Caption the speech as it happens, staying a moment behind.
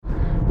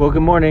Well,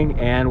 good morning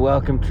and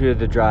welcome to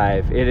The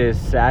Drive. It is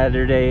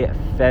Saturday,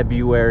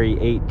 February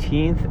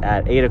 18th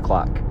at 8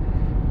 o'clock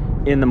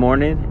in the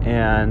morning,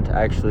 and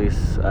I actually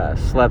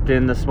slept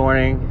in this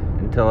morning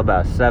until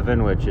about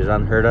 7, which is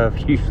unheard of.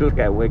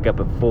 Usually I wake up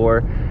at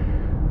 4,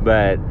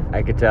 but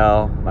I could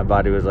tell my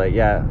body was like,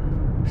 yeah,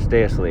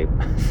 stay asleep.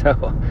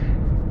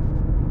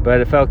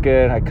 But it felt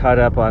good. I caught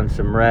up on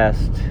some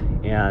rest,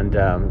 and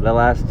the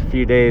last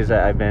few days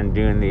I've been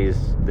doing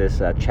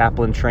this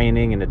chaplain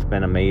training, and it's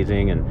been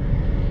amazing, and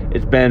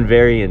it's been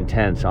very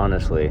intense,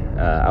 honestly.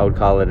 I would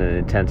call it an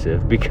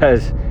intensive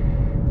because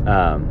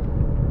a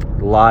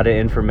lot of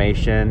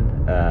information,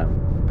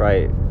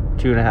 probably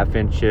 2.5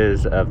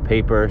 inches of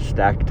paper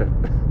stacked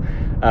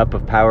up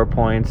of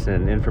PowerPoints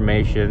and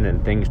information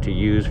and things to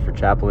use for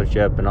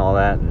chaplainship and all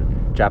that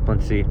and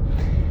chaplaincy.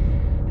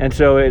 And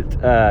so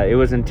it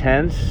was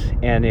intense,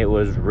 and it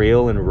was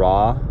real and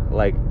raw.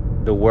 Like,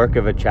 the work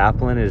of a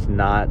chaplain is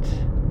not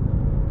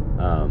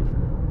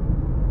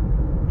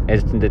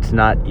it's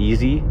not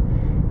easy.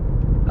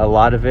 A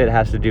lot of it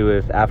has to do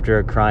with after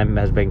a crime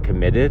has been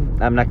committed.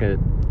 I'm not going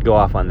to go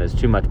off on this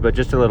too much, but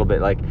just a little bit.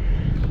 Like,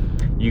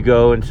 you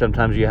go, and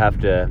oftentimes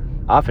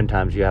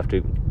you have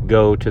to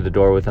go to the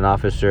door with an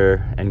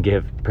officer and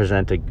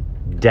present a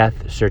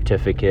death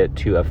certificate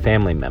to a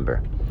family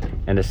member.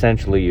 And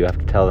essentially you have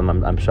to tell them,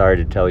 I'm sorry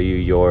to tell you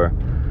your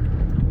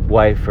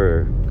wife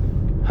or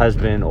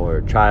husband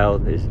or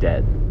child is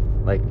dead.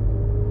 Like,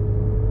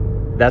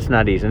 that's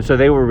not easy. And so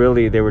they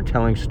were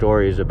telling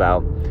stories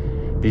about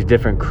these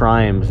different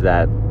crimes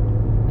that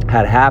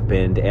had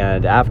happened,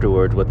 and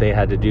afterwards what they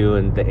had to do,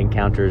 and the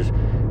encounters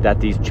that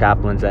these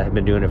chaplains that have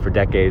been doing it for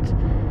decades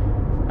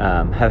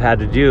have had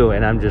to do.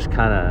 And I'm just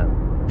kind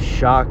of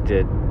shocked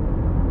at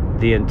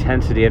the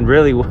intensity, and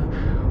really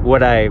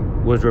what I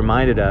was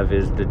reminded of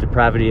is the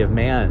depravity of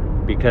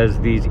man, because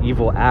these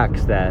evil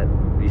acts that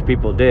these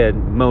people did,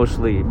 most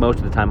of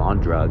the time on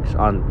drugs,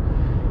 on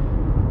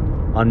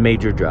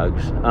major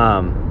drugs,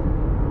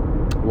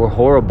 were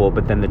horrible.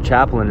 But then the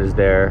chaplain is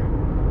there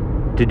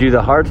to do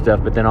the hard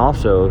stuff, but then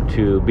also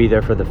to be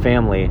there for the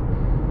family.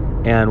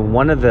 And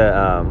one of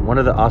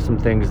the awesome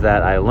things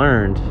that I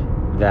learned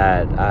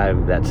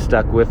that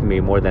stuck with me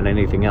more than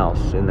anything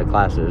else in the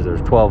classes, there's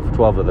 12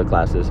 of the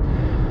classes,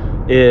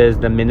 is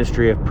the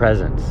ministry of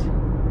presence.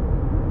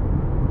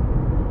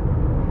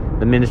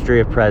 The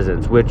ministry of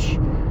presence, which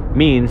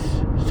means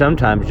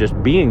sometimes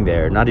just being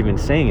there, not even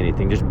saying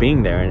anything, just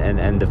being there,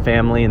 and the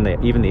family and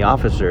even the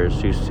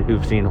officers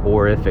who've seen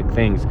horrific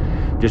things,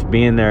 just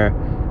being there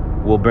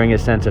will bring a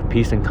sense of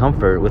peace and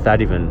comfort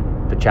without even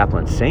the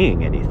chaplain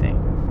saying anything.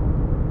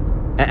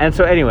 And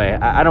so anyway,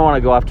 I don't want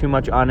to go off too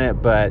much on it,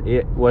 but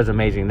it was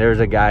amazing. There's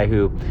a guy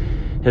who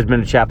has been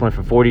a chaplain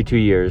for 42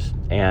 years,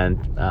 and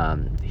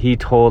he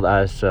told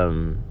us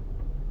some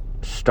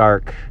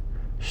stark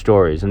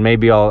stories, and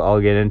maybe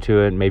I'll get into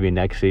it maybe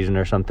next season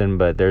or something,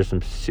 but there's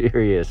some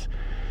serious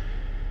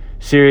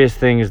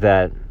things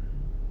that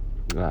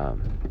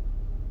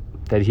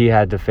he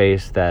had to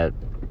face that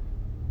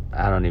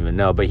I don't even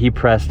know, but he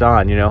pressed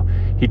on.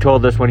 He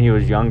told us when he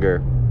was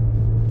younger,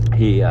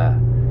 he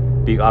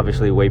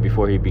obviously way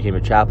before he became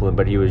a chaplain,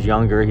 but he was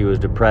younger, he was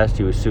depressed,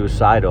 he was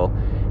suicidal,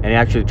 and he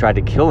actually tried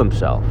to kill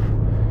himself.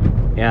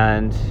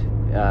 And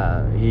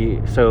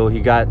he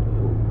got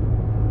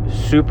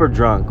super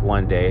drunk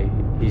one day,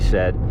 he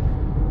said,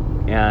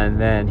 and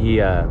then he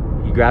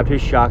grabbed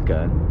his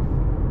shotgun,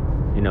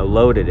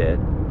 loaded it,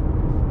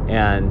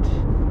 and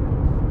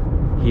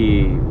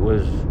he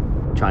was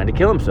trying to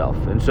kill himself.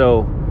 And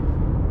so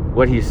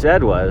what he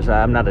said was,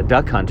 I'm not a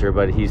duck hunter,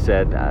 but he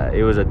said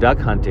it was a duck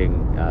hunting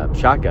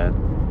shotgun,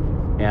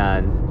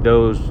 and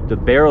the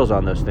barrels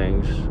on those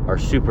things are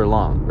super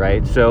long,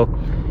 right? So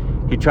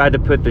he tried to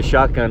put the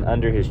shotgun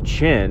under his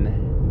chin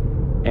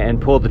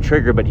and pull the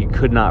trigger, but he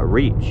could not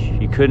reach.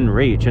 He couldn't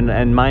reach.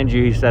 And mind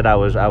you, he said I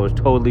was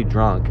totally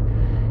drunk.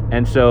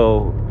 And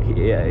so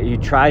he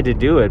tried to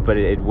do it, but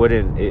it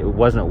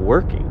wasn't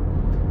working.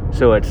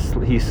 So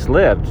he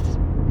slipped,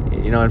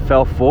 and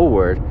fell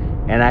forward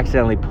and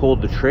accidentally pulled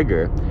the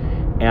trigger,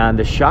 and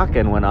the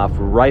shotgun went off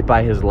right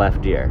by his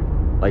left ear,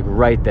 like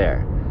right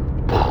there.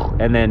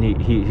 And then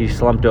he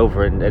slumped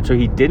over, and so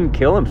he didn't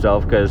kill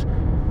himself because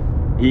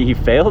he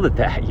failed at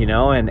that,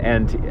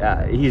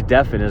 and he's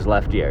deaf in his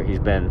left ear. He's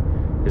been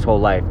his whole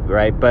life,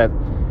 right? But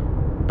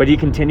he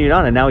continued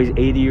on, and now he's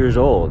 80 years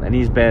old, and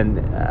he's been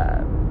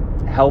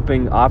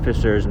helping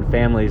officers and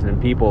families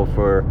and people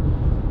for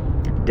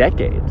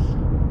decades.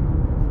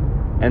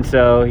 And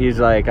so he's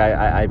like,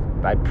 I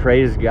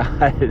praise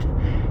God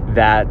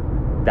that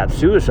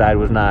suicide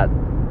was not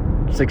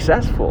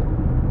successful,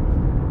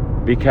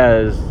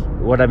 because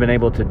what I've been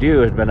able to do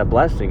has been a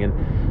blessing. And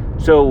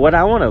so what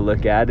I want to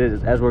look at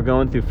is, as we're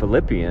going through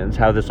Philippians,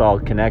 how this all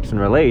connects and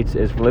relates,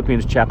 is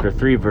Philippians chapter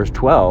 3, verse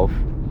 12.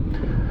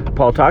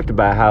 Paul talked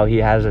about how he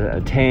hasn't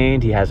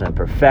attained, he hasn't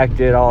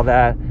perfected, all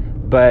that.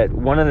 But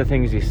one of the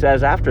things he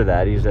says after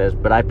that, he says,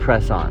 but I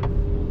press on.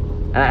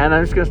 And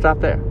I'm just going to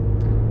stop there.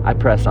 I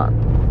press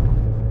on.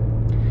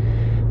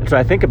 so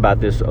I think about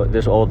this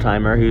old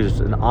timer who's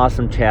an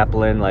awesome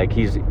chaplain. Like,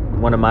 he's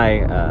one of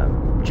my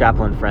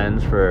chaplain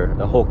friends for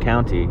the whole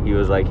county. He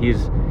was like,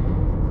 he's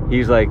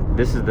like,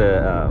 this is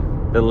the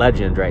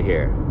legend right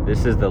here.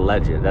 This is the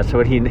legend. That's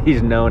what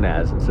he's known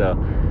as. And so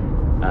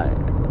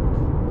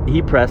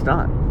he pressed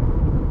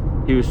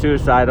on. He was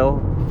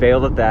suicidal,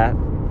 failed at that,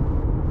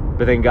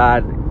 but then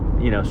God,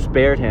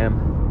 spared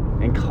him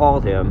and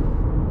called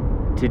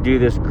him to do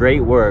this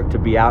great work, to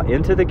be out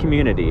into the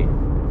community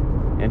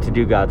and to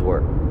do God's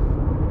work.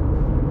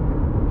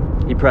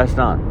 He pressed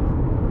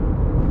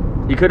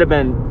on. He could have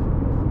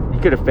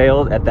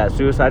failed at that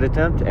suicide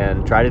attempt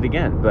and tried it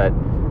again,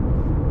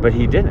 but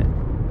he didn't.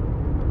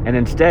 And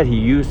instead, he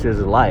used his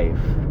life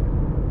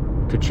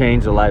to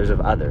change the lives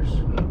of others.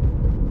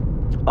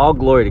 All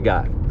glory to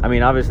God. I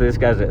mean, obviously, this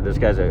guy's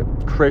a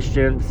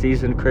Christian,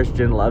 seasoned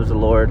Christian, loves the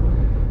Lord.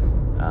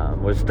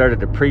 Was started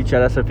to preach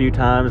at us a few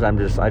times. I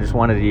just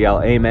wanted to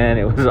yell amen.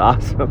 It was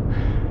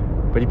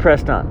awesome. But he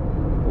pressed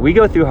on. We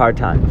go through hard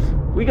times.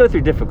 We go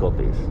through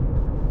difficulties.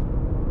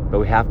 But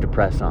we have to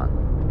press on.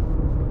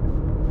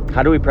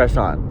 How do we press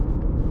on?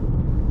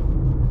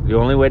 The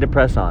only way to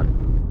press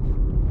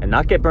on and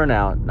not get burnt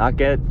out, not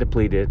get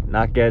depleted,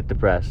 not get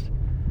depressed,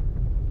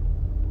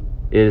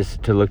 is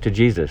to look to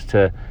Jesus,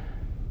 to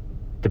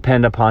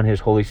depend upon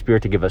his Holy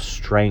Spirit to give us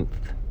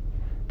strength,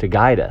 to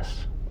guide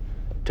us,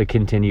 to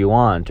continue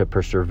on, to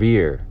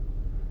persevere.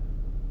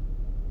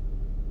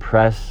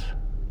 Press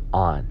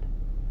on.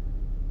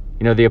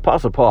 The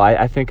Apostle Paul,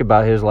 I think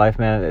about his life,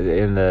 man,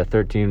 in the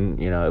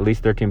 13, at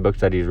least 13 books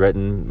that he's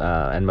written,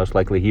 and most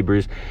likely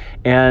Hebrews.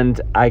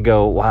 And I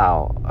go,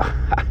 wow,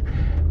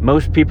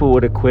 most people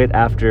would have quit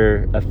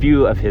after a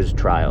few of his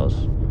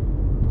trials,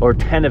 or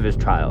 10 of his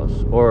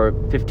trials, or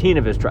 15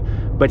 of his trials.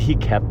 But he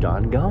kept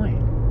on going.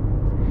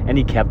 And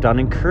he kept on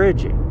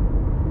encouraging.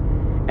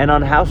 And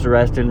on house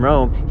arrest in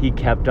Rome, he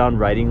kept on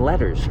writing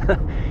letters.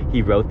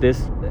 He wrote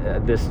this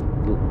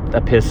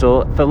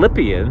epistle,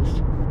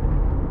 Philippians,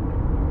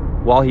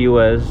 while he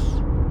was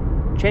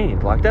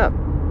chained, locked up.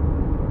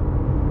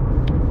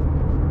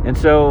 And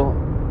so,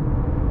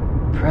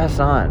 press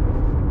on.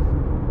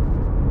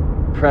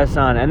 Press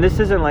on. And this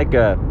isn't like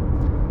a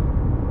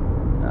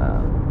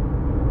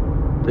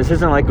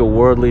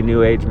worldly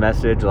new age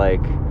message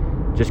like,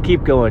 just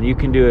keep going, you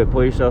can do it,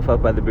 pull yourself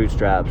up by the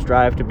bootstraps,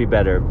 strive to be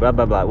better, blah,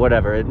 blah, blah,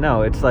 whatever.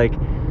 No, it's like,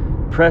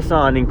 press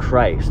on in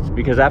Christ.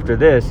 Because after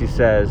this, he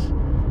says,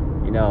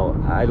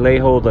 I lay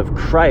hold of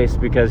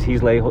Christ because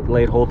he's laid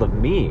hold of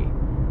me.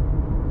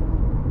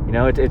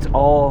 It's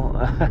all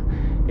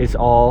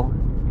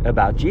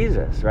about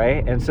Jesus,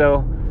 right? And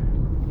so,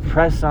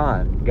 press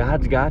on.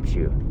 God's got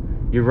you.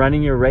 You're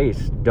running your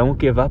race. Don't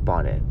give up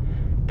on it.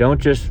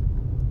 Don't just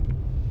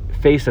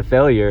face a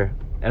failure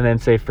and then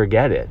say,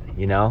 forget it,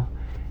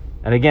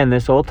 And again,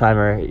 this old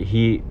timer,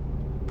 he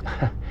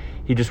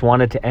just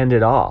wanted to end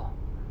it all.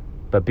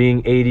 But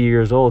being 80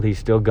 years old, he's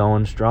still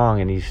going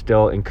strong, and he's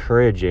still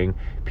encouraging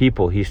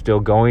people. He's still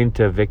going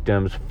to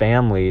victims'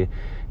 family,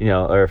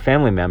 or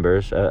family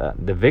members,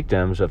 the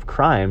victims of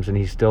crimes, and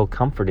he's still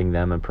comforting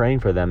them and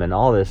praying for them and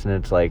all this. And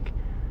it's like,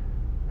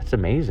 that's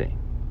amazing.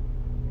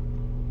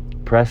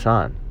 Press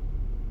on.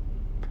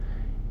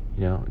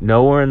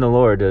 Nowhere in the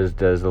Lord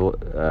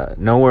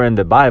nowhere in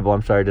the Bible,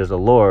 does the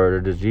Lord or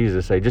does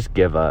Jesus say, just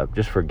give up,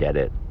 just forget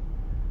it.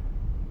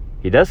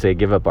 He does say,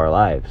 give up our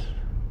lives.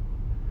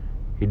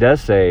 He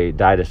does say,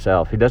 die to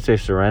self. He does say,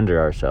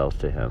 surrender ourselves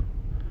to him.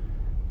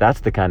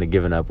 That's the kind of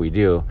giving up we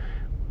do.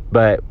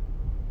 But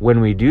when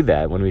we do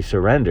that, when we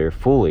surrender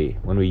fully,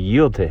 when we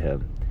yield to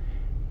him,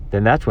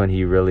 then that's when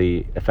he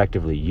really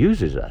effectively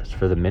uses us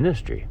for the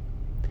ministry.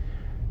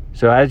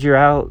 So as you're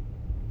out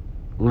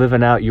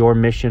living out your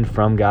mission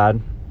from God,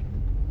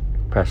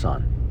 press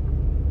on.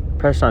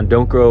 Press on.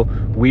 Don't grow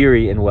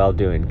weary in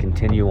well-doing.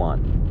 Continue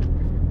on.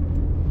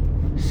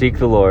 Seek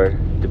the Lord.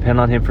 Depend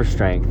on him for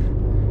strength.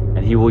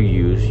 And he will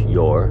use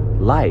your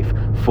life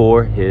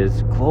for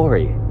his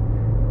glory.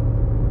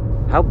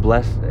 How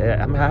blessed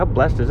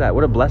is that?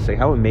 What a blessing.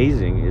 How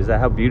amazing is that?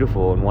 How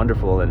beautiful and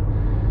wonderful, and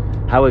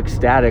how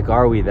ecstatic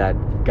are we that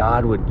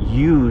God would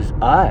use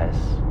us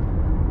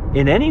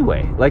in any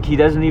way. Like, he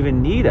doesn't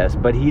even need us,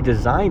 but he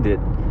designed it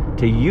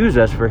to use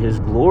us for his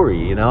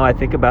glory. I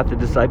think about the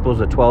disciples,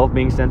 the 12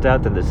 being sent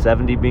out, then the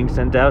 70 being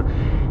sent out.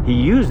 He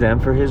used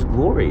them for his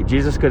glory.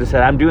 Jesus could have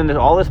said, I'm doing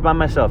all this by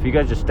myself. You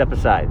guys just step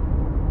aside.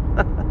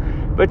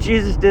 But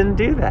Jesus didn't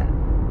do that.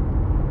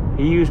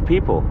 He used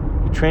people.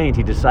 He trained,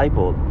 he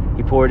discipled,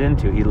 he poured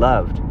into, he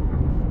loved,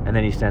 and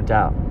then he sent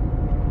out.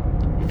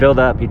 He filled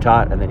up, he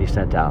taught, and then he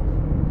sent out.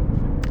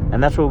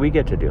 And that's what we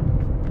get to do.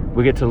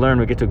 We get to learn,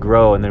 we get to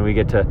grow, and then we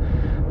get to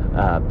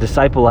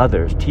disciple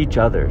others, teach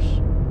others.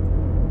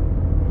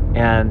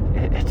 And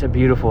it's a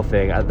beautiful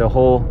thing.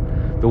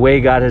 The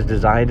way God has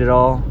designed it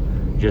all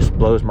just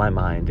blows my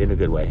mind in a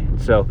good way.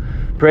 So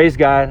praise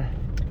God.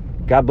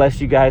 God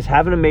bless you guys.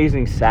 Have an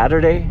amazing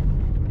Saturday.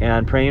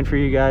 And praying for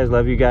you guys.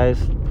 Love you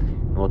guys.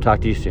 And we'll talk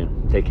to you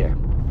soon. Take care.